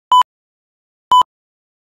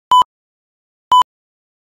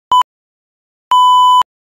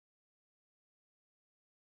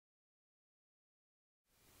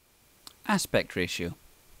Aspect ratio.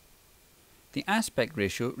 The aspect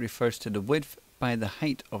ratio refers to the width by the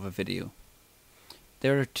height of a video.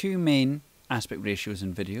 There are two main aspect ratios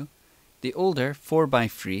in video, the older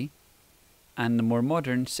 4:3 and the more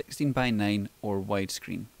modern 16:9 or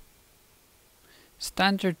widescreen.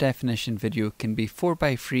 Standard definition video can be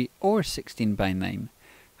 4:3 or 16:9.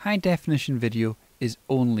 High definition video is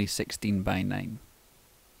only 16:9.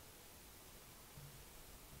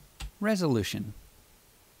 Resolution.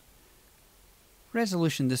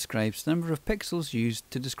 Resolution describes the number of pixels used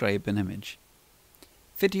to describe an image.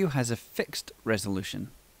 Video has a fixed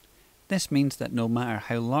resolution. This means that no matter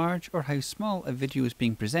how large or how small a video is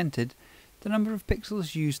being presented, the number of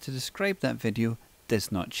pixels used to describe that video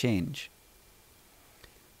does not change.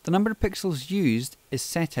 The number of pixels used is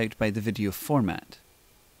set out by the video format.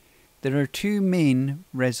 There are two main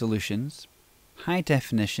resolutions, high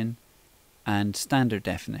definition and standard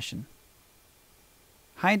definition.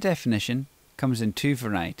 High definition comes in two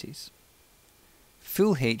varieties.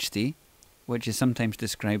 Full HD, which is sometimes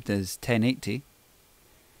described as 1080,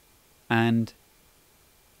 and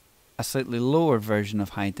a slightly lower version of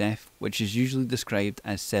high def, which is usually described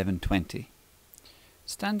as 720.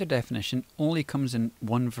 Standard definition only comes in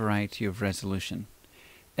one variety of resolution.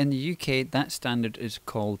 In the UK, that standard is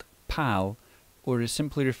called PAL, or is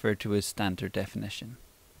simply referred to as standard definition.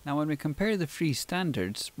 Now when we compare the three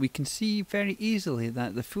standards, we can see very easily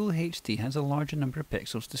that the Full HD has a larger number of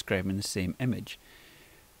pixels describing the same image.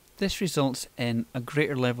 This results in a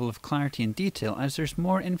greater level of clarity and detail as there's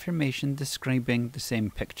more information describing the same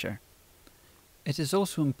picture. It is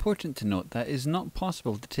also important to note that it is not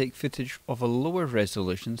possible to take footage of a lower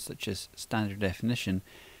resolution, such as standard definition,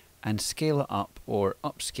 and scale it up or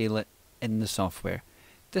upscale it in the software.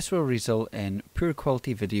 This will result in poor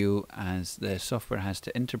quality video as the software has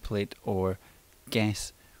to interpolate or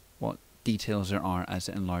guess what details there are as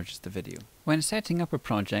it enlarges the video. When setting up a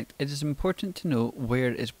project, it is important to know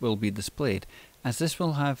where it will be displayed, as this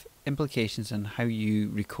will have implications on how you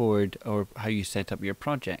record or how you set up your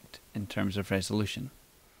project in terms of resolution.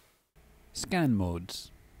 Scan modes.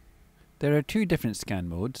 There are two different scan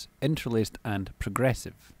modes, interlaced and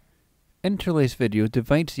progressive. Interlaced video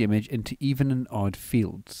divides the image into even and odd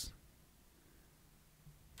fields.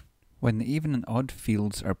 When the even and odd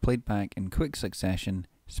fields are played back in quick succession,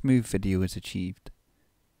 smooth video is achieved.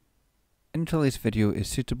 Interlaced video is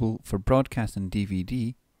suitable for broadcast and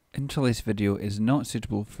DVD. Interlaced video is not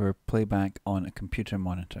suitable for playback on a computer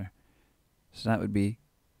monitor. So that would be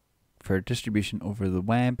for distribution over the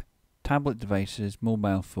web, tablet devices,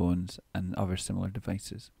 mobile phones, and other similar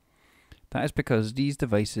devices. That is because these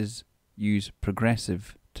devices use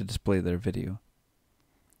progressive to display their video.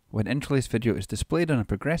 When interlaced video is displayed on a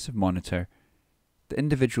progressive monitor, the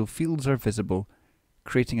individual fields are visible,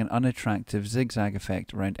 creating an unattractive zigzag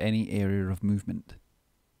effect around any area of movement.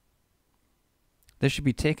 This should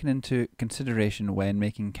be taken into consideration when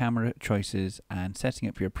making camera choices and setting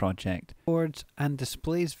up your project. Records and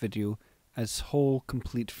displays video as whole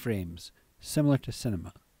complete frames, similar to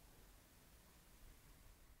cinema.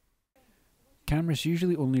 Cameras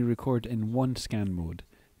usually only record in one scan mode,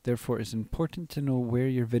 therefore it is important to know where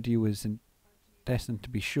your video is destined to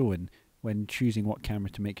be shown when choosing what camera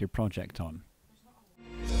to make your project on.